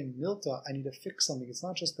need to fix something. It's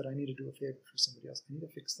not just that I need to do a favor for somebody else. I need to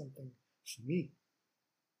fix something for me.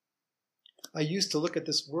 I used to look at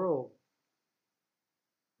this world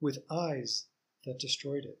with eyes that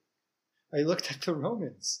destroyed it. I looked at the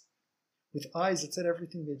Romans with eyes that said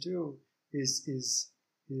everything they do is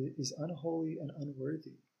unholy and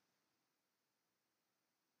unworthy.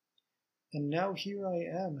 And now here I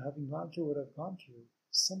am, having gone through what I've gone through.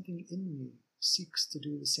 Something in me seeks to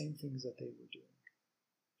do the same things that they were doing,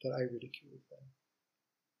 that I ridiculed them.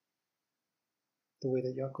 The way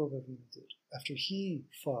that Yaakov Avinu did, after he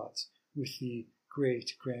fought with the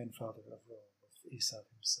great-grandfather of Rome, with Esau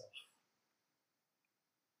himself.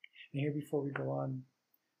 And here, before we go on,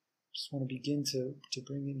 I just want to begin to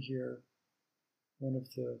bring in here one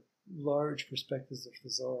of the large perspectives of the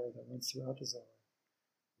Zohar that runs throughout the Zohar,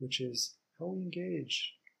 which is how we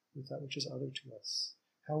engage with that which is other to us,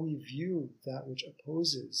 how we view that which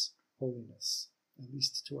opposes holiness, at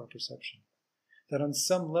least to our perception. That on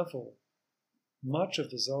some level, much of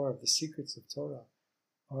the Zohar, of the secrets of Torah,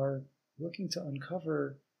 are looking to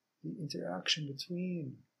uncover the interaction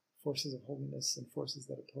between forces of holiness and forces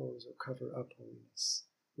that oppose or cover up holiness,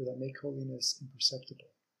 or that make holiness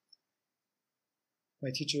imperceptible. My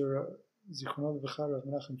teacher, Zichrono Livracha, Rav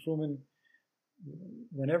Menachem Fruman,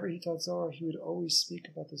 whenever he taught Zohar, he would always speak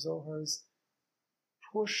about the Zohar's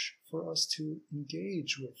push for us to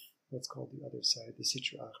engage with what's called the other side, the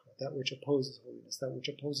Sitra Achra, that which opposes holiness, that which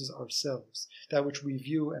opposes ourselves, that which we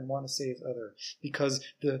view and want to say is other. Because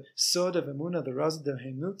the Sod of Emunah, the Raz de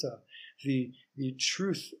Hemuta, the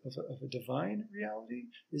truth of a divine reality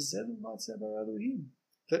is Zelu Matzeh Bar Elohim.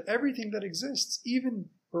 That everything that exists, even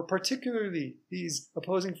or particularly these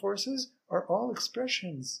opposing forces, are all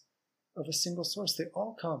expressions of a single source. They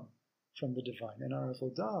all come from the divine. And our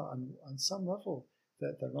avodah, on some level,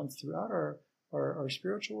 that runs throughout our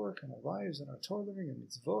spiritual work and our lives and our Torah living and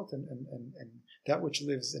mitzvot and that which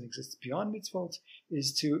lives and exists beyond mitzvot,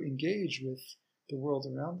 is to engage with the world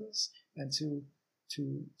around us and to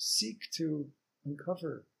seek to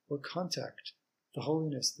uncover or contact the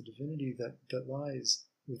holiness, the divinity that lies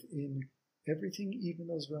within everything, even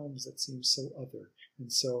those realms that seem so other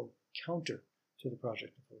and so counter to the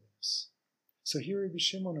project of holiness. So here Rabbi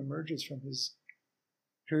Shimon emerges from his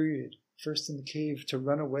period, first in the cave, to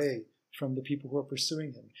run away from the people who are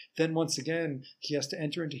pursuing him. Then once again, he has to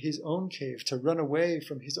enter into his own cave, to run away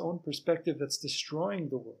from his own perspective that's destroying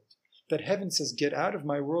the world. That heaven says, get out of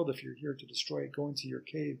my world if you're here to destroy it, go into your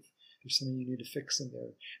cave. There's something you need to fix in there.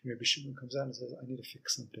 And Rabbi Shimon comes out and says, I need to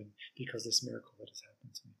fix something because this miracle that has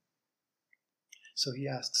happened to me. So he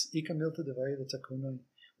asks, Ika milta devaya letakunoi,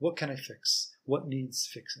 what can I fix? What needs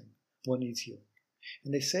fixing? What needs healing?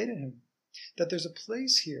 And they say to him that there's a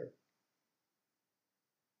place here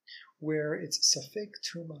where it's safek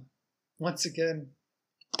tuma. Once again,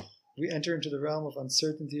 we enter into the realm of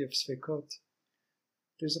uncertainty of sfekot.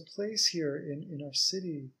 There's a place here in our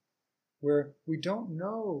city where we don't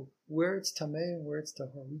know where it's tameh and where it's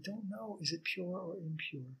tahor. We don't know, is it pure or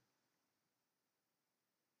impure?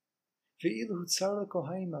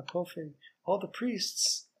 All the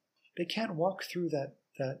priests, they can't walk through that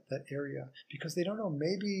area because they don't know.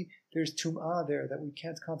 Maybe there's tum'ah there that we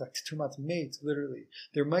can't contact. Tumat mate, literally.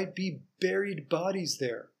 There might be buried bodies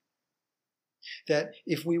there. That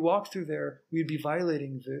if we walk through there, we'd be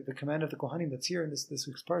violating the command of the Kohanim that's here in this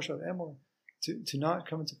week's Parsha of Emor, to not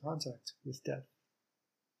come into contact with death.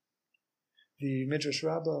 The Midrash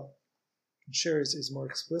Rabbah shares is more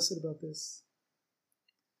explicit about this.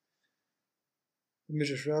 The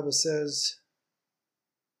Midrash Rabbah says,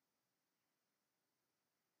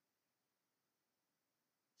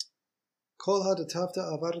 Kol hadatavta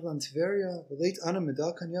avardan Tveria, v'leit ana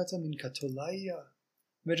medakan yata min katolaya.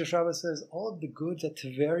 Midrash Rabbah says, all of the good that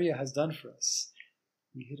Tveria has done for us.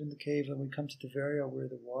 We hid in the cave and we come to Tveria, where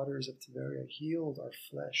the waters of Tveria healed our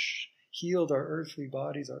flesh, healed our earthly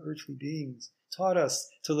bodies, our earthly beings, taught us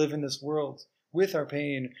to live in this world with our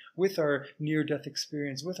pain, with our near-death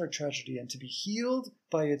experience, with our tragedy, and to be healed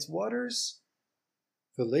by its waters.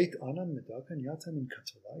 V'leit ana medakan yata min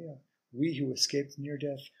katolaya. We who escaped near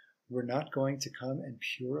death, we're not going to come and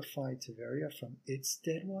purify Tveria from its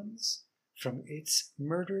dead ones, from its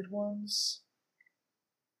murdered ones,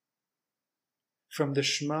 from the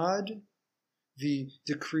shmad, the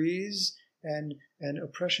decrees and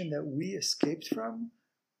oppression that we escaped from.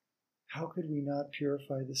 How could we not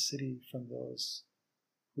purify the city from those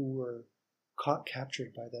who were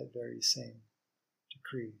captured by that very same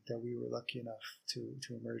decree that we were lucky enough to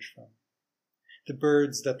emerge from? The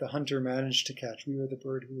birds that the hunter managed to catch, we were the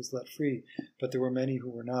bird who was let free, but there were many who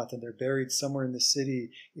were not, and they're buried somewhere in the city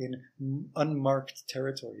in unmarked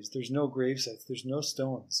territories. There's no grave sites, there's no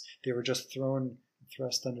stones. They were just thrown and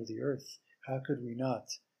thrust under the earth. How could we not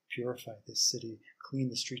purify this city, clean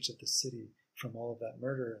the streets of the city from all of that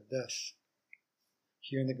murder and death?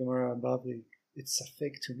 Here in the Gemara in Bavli, it's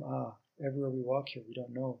safek tum'ah. Everywhere we walk here, we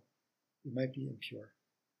don't know. It might be impure.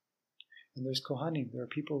 And there's Kohanim, there are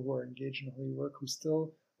people who are engaged in holy work who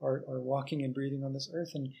still are walking and breathing on this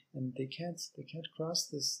earth, and they can't cross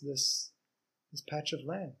this patch of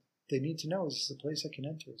land. They need to know, is this a place I can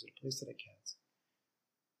enter? Is it a place that I can't?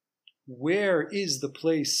 Where is the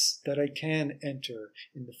place that I can enter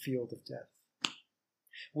in the field of death?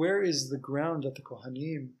 Where is the ground that the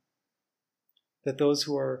Kohanim, that those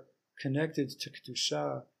who are connected to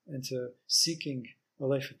Kedusha and to seeking a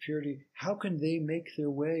life of purity, how can they make their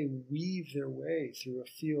way, weave their way through a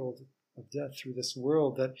field of death, through this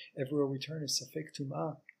world that everywhere we turn is safek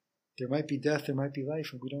tum'ah? There might be death, there might be life,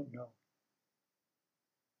 and we don't know.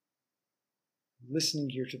 Listening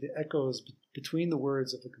here to the echoes between the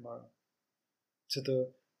words of the Gemara, to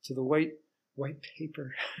the white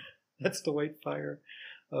paper, that's the white fire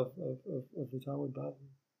of the Talmud Bavli,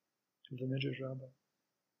 of the Midrash Rabbah.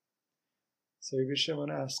 So Rabbi Shimon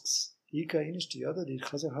asks,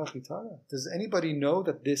 does anybody know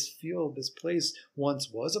that this field, this place, once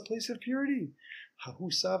was a place of purity?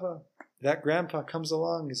 Hahu Sava, that grandpa comes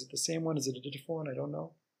along. Is it the same one? Is it a different one? I don't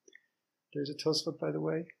know. There's a Tosfot, by the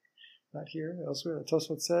way, not here, elsewhere. The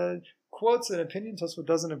Tosfot said, quotes an opinion Tosfot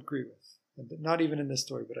doesn't agree with. And not even in this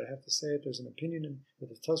story, but I have to say it. There's an opinion that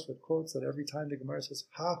the Tosfot quotes that every time the Gemara says,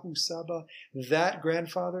 Hahu Saba, that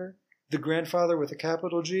grandfather, the grandfather with a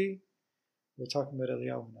capital G, we're talking about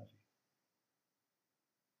Eliyahu Navi.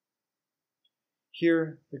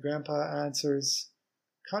 Here, the grandpa answers,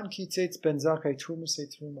 Kan Kitzetz Ben Zakkai Turmusei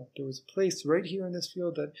Truma. There was a place right here in this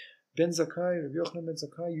field that Ben Zakkai, Rabbi Yochanan Ben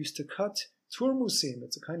Zakkai, used to cut turmusim.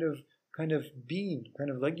 It's a kind of bean,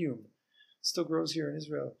 kind of legume. Still grows here in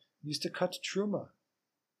Israel. Used to cut truma.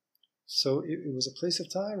 So it was a place of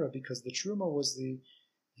tahara because the truma was the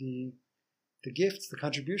gifts, the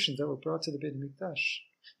contributions that were brought to the Beit HaMikdash.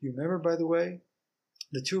 You remember, by the way,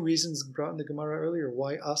 the two reasons brought in the Gemara earlier,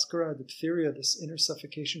 why askara, diphtheria, this inner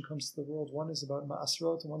suffocation comes to the world. One is about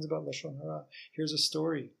ma'asrot and one's about lashon hara. Here's a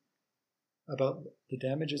story about the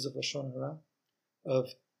damages of lashon hara, of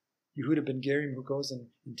Yehuda ben Gerim, who goes and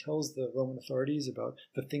tells the Roman authorities about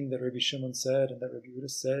the thing that Rabbi Shimon said and that Rabbi Yehuda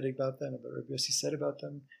said about them and that Rabbi Yossi said about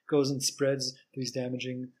them, goes and spreads these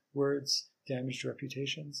damaging words, damaged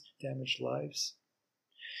reputations, damaged lives.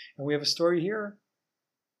 And we have a story here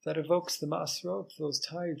that evokes the ma'asrot, those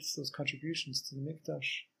tithes, those contributions to the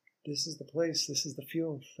Mikdash. This is the place, this is the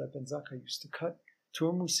field that Ben Zakkai used to cut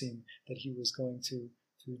turmusim that he was going to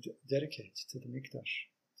dedicate to the Mikdash,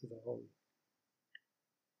 to the holy.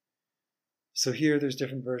 So here there's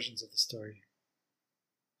different versions of the story.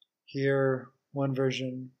 Here, one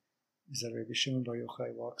version is that Rabbi Shimon Bar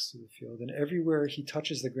Yochai walks through the field, and everywhere he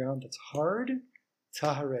touches the ground that's hard,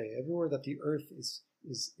 tahare, everywhere that the earth is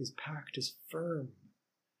packed, is firm,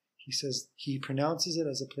 he says, he pronounces it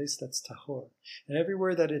as a place that's tahor. And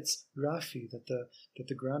everywhere that it's rafi, that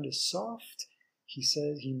the ground is soft, he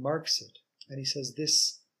says, he marks it. And he says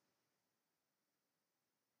this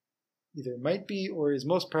either might be, or is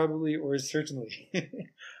most probably, or is certainly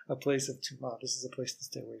a place of tumah. This is a place to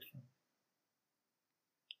stay away from.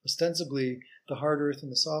 Ostensibly, the hard earth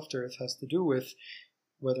and the soft earth has to do with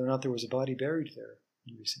whether or not there was a body buried there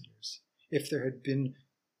in recent years. If there had been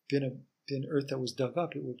earth that was dug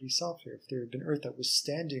up, it would be softer. If there had been earth that was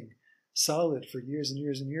standing solid for years and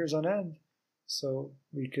years and years on end, so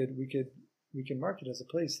we can mark it as a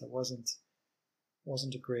place that wasn't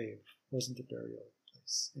a grave, wasn't a burial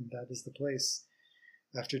place. And that is the place,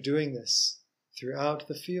 after doing this throughout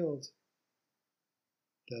the field,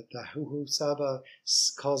 that the Huhu Saba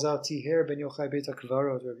calls out, Tiher ben Yochai Beit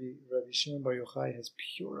HaKvarot, Rabbi Shimon Bar Yochai has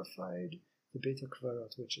purified the Beit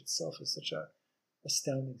HaKvarot, which itself is such a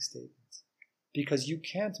astounding statement. Because you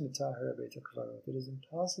can't mitaher a Beit HaKvarot. It is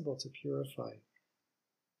impossible to purify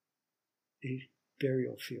a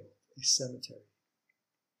burial field, a cemetery.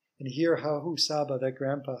 And here, Hahu Saba, that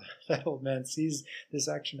grandpa, that old man, sees this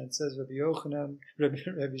action and says, Rabbi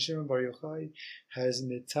Shimon Bar Yochai has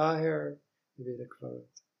mitaher the Beit HaKvarot.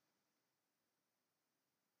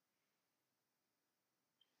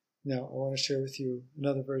 Now, I want to share with you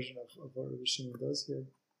another version of what Rabbi Shimon does here.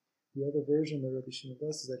 The other version that Rabbi Shimon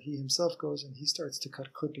does is that he himself goes and he starts to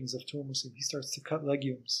cut clippings of turmusim. He starts to cut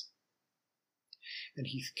legumes. And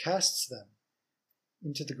he casts them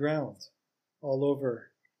into the ground all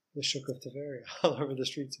over the Shuk of Tiberia, all over the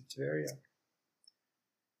streets of Tiberia.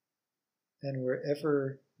 And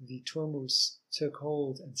wherever the turmus took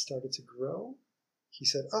hold and started to grow, he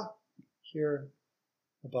said, here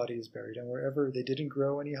a body is buried. And wherever they didn't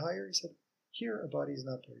grow any higher, he said, here a body is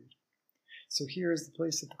not buried. So here is the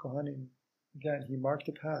place that the Kohanim, again, he marked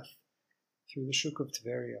a path through the Shuk of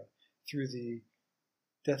Tiberia, through the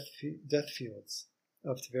death fields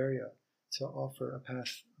of Tiberia, to offer a pathway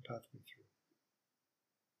through.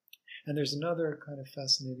 And there's another kind of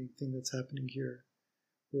fascinating thing that's happening here,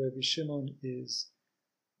 where Rabbi Shimon is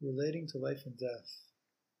relating to life and death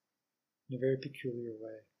in a very peculiar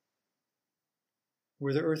way.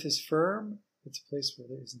 Where the earth is firm, it's a place where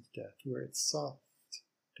there isn't death. Where it's soft,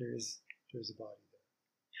 there's a body there.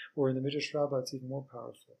 Or in the Midrash Rabbah, it's even more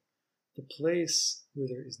powerful. The place where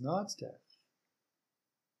there is not death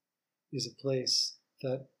is a place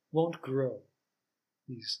that won't grow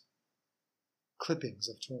these clippings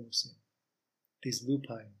of turmusim, these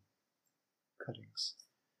lupine cuttings.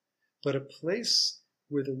 But a place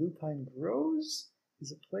where the lupine grows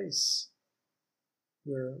is a place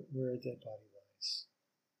where a dead body lies.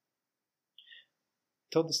 I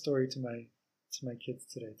told the story to my kids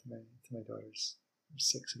today, to my daughters,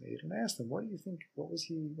 6 and 8, and I asked them, "What do you think? What was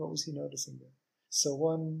he noticing there?" So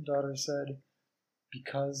one daughter said,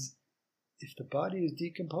 "Because if the body is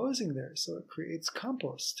decomposing there, so it creates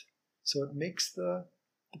compost, so it makes the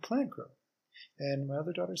plant grow." And my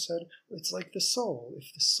other daughter said, "It's like the soul.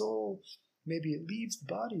 If the soul, maybe it leaves the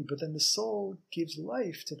body, but then the soul gives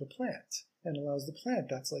life to the plant and allows the plant.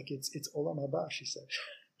 That's like it's olam haba," she said.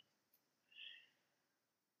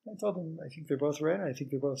 I told them I think they're both right, and I think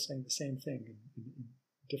they're both saying the same thing in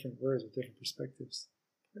different words with different perspectives.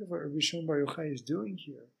 Part of what Rabbi Shimon Bar Yochai is doing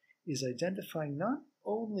here is identifying not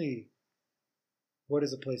only what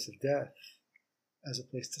is a place of death as a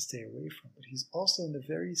place to stay away from, but he's also in the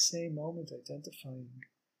very same moment identifying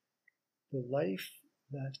the life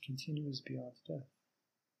that continues beyond death,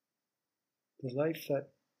 the life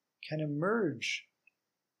that can emerge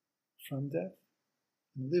from death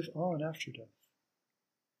and live on after death.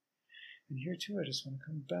 And here too, I just want to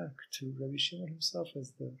come back to Rabbi Shimon himself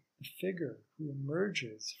as the figure who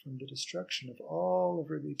emerges from the destruction of all of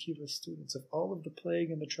Rabbi Akiva's students, of all of the plague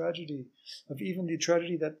and the tragedy, of even the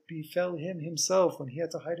tragedy that befell him himself when he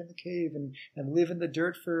had to hide in the cave and live in the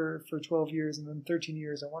dirt for 12 years and then 13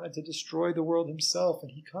 years and wanted to destroy the world himself.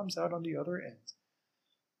 And he comes out on the other end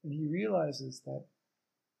and he realizes that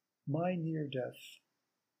my near death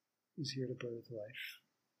is here to birth life.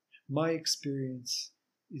 My experience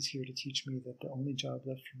is here to teach me that the only job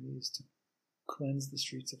left for me is to cleanse the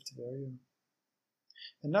streets of Tiberio.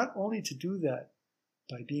 And not only to do that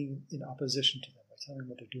by being in opposition to them, by telling them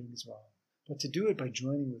what they're doing is wrong, but to do it by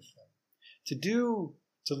joining with them.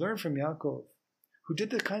 To learn from Yaakov, who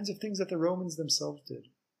did the kinds of things that the Romans themselves did.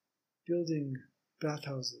 Building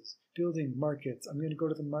bathhouses, building markets. I'm going to go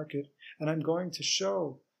to the market and I'm going to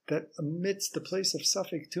show that amidst the place of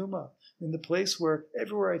Safek Tuma, in the place where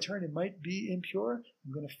everywhere I turn it might be impure,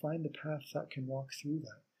 I'm going to find the path that can walk through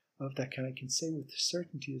that, I can say with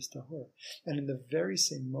certainty is tahor. And in the very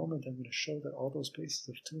same moment, I'm going to show that all those places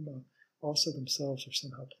of Tuma also themselves are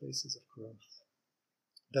somehow places of growth.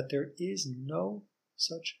 That there is no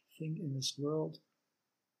such thing in this world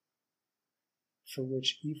for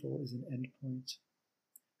which evil is an endpoint,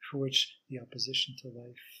 for which the opposition to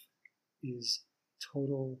life is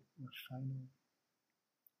total or final.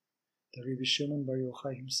 That Rabbi Shimon Bar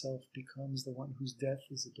Yochai himself becomes the one whose death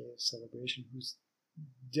is a day of celebration, whose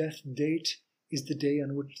death date is the day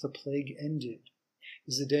on which the plague ended,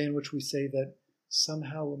 is the day in which we say that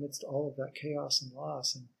somehow amidst all of that chaos and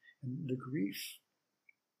loss and the grief,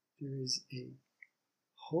 there is a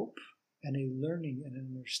hope and a learning and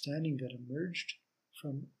an understanding that emerged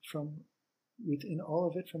from within all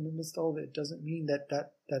of it, from amidst all of it. It doesn't mean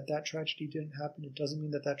that tragedy didn't happen. It doesn't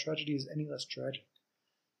mean that tragedy is any less tragic.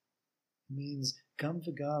 It means gam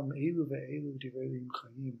v'gam, elu ve'elu divrei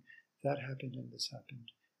chayim. That happened and this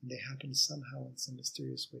happened, and they happened somehow in some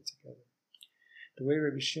mysterious way together. The way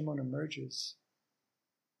Rabbi Shimon emerges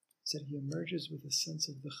is that he emerges with a sense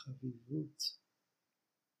of the chavivut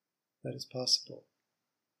that is possible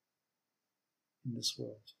in this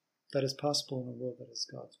world, that is possible in a world that is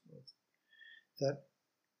God's world. That,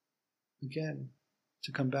 again,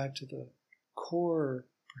 to come back to the core,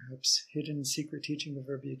 perhaps hidden secret teaching of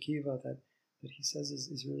Rabbi Akiva that he says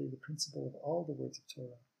is really the principle of all the words of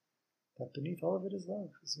Torah. That beneath all of it is love.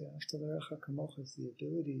 Is the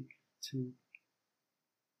ability to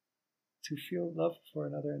feel love for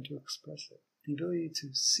another and to express it. The ability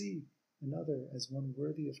to see another as one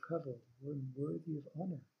worthy of kavod, one worthy of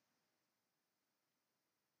honor.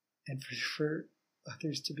 And for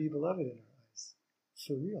others to be beloved in our eyes.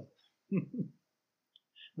 For real.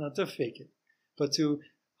 Not to fake it, but to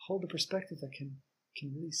hold a perspective that can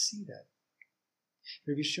really see that.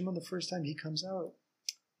 Rabbi Shimon, the first time he comes out,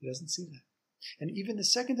 he doesn't see that. And even the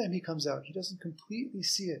second time he comes out, he doesn't completely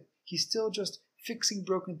see it. He's still just fixing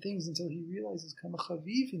broken things until he realizes kama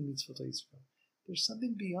chaviv in mitzvot Yisrael. There's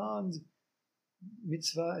something beyond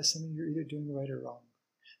mitzvah as something you're either doing right or wrong.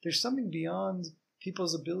 There's something beyond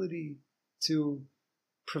people's ability to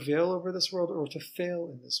prevail over this world or to fail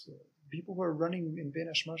in this world. People who are running in Ben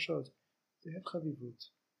Hashmashot, they have chavivut.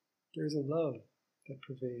 There's a love that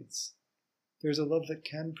pervades. There's a love that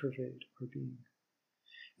can pervade our being.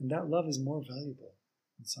 And that love is more valuable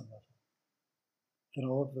on some level than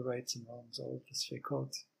all of the rights and wrongs, all of the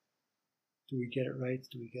sfekot. Do we get it right?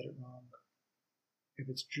 Do we get it wrong? If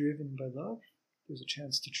it's driven by love, there's a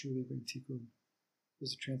chance to truly bring tikkun.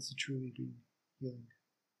 There's a chance to truly bring healing.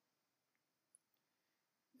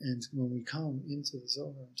 And when we come into the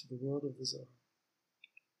Zohar, into the world of the Zohar,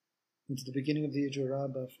 into the beginning of the Ijur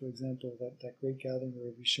Rabbah, for example, that great gathering where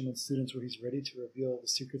Rabbi Shimon's students, where he's ready to reveal the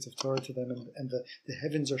secrets of Torah to them, and the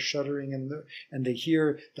heavens are shuddering, and they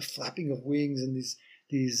hear the flapping of wings and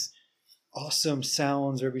these awesome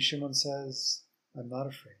sounds. Rabbi Shimon says, I'm not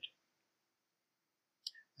afraid.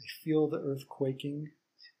 I feel the earth quaking,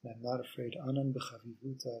 and I'm not afraid. Anan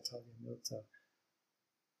b'chavivuta tal yamota.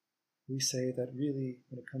 We say that really,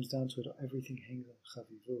 when it comes down to it, everything hangs on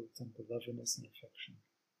chavivut, on belovedness and affection.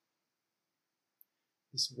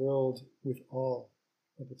 This world, with all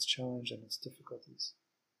of its challenge and its difficulties,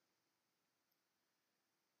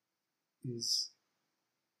 is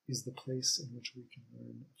the place in which we can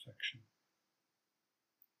learn affection.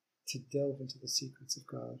 To delve into the secrets of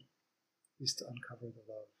God is to uncover the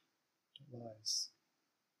love that lies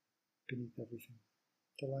beneath everything,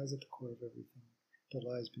 that lies at the core of everything, that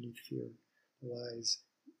lies beneath fear, that lies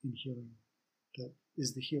in healing, that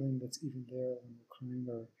is the healing that's even there when we're crying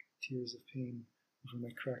our tears of pain over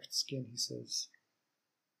my cracked skin, he says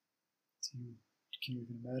to you. Can you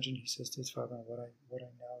even imagine? He says to his father, what I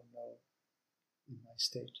now know in my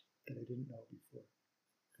state that I didn't know before.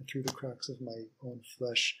 And through the cracks of my own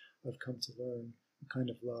flesh, I've come to learn a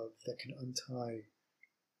kind of love that can untie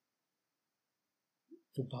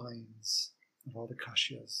the binds of all the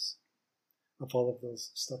kashyas, of all of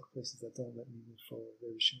those stuck places that don't let me move forward.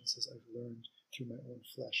 Rabbi Shimon says, I've learned through my own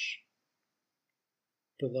flesh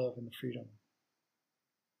the love and the freedom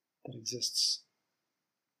that exists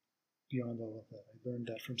beyond all of that. I learned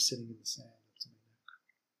that from sitting in the sand up to my neck.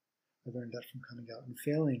 I learned that from coming out and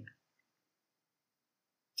failing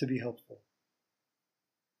to be helpful,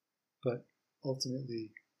 but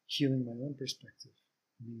ultimately healing my own perspective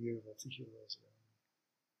and being able to heal those around me.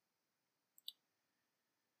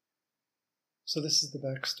 So this is the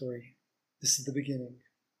backstory. This is the beginning.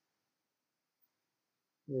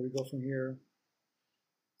 Where we go from here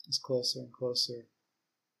is closer and closer,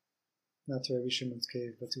 not to Rabbi Shimon's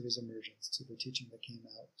cave, but to his emergence, to the teaching that came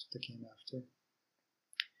after.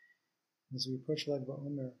 As we approach Lag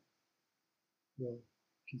BaOmer, we'll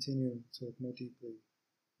continue to look more deeply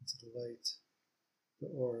into the light, the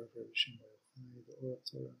aura of Rabbi Shimon Bar Yochai, the aura of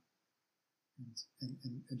Torah,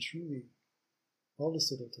 and truly all the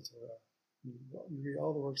Sodot of Torah. You read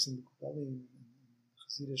all the works in the Kubalim and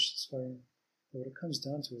Chassidish Sfarim, that what it comes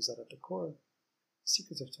down to is that at the core, the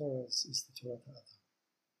secret of Torah is the Torah Ta'adam,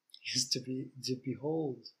 is to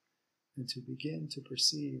behold and to begin to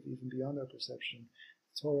perceive, even beyond our perception,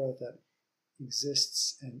 the Torah that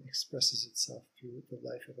exists and expresses itself through the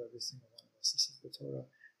life of every single one of us. This is the Torah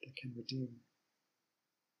that can redeem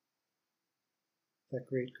that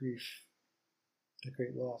great grief, that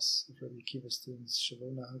great loss of Rabbi Akiva's students,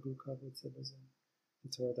 Shelo Nahagu Kavod Zebazeh, the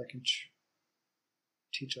Torah that can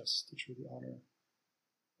teach us to truly honor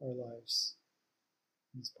our lives,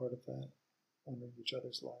 and as part of that, honoring each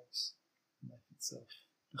other's lives and life itself,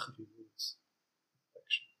 the Chavivut,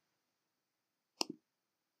 affection.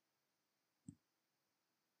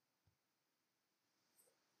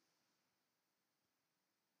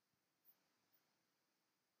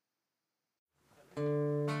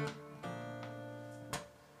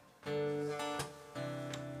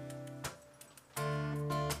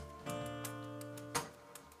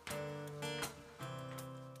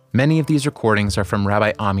 Many of these recordings are from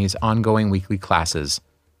Rabbi Ami's ongoing weekly classes,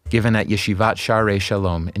 given at Yeshivat Sharei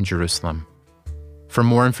Shalom in Jerusalem. For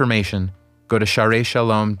more information, go to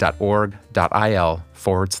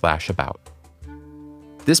shareishalom.org.il/about.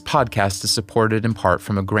 This podcast is supported in part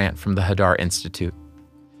from a grant from the Hadar Institute.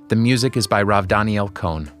 The music is by Rav Daniel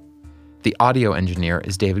Cohn. The audio engineer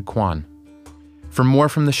is David Kwan. For more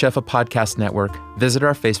from the Shefa Podcast Network, visit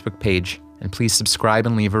our Facebook page, and please subscribe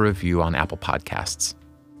and leave a review on Apple Podcasts.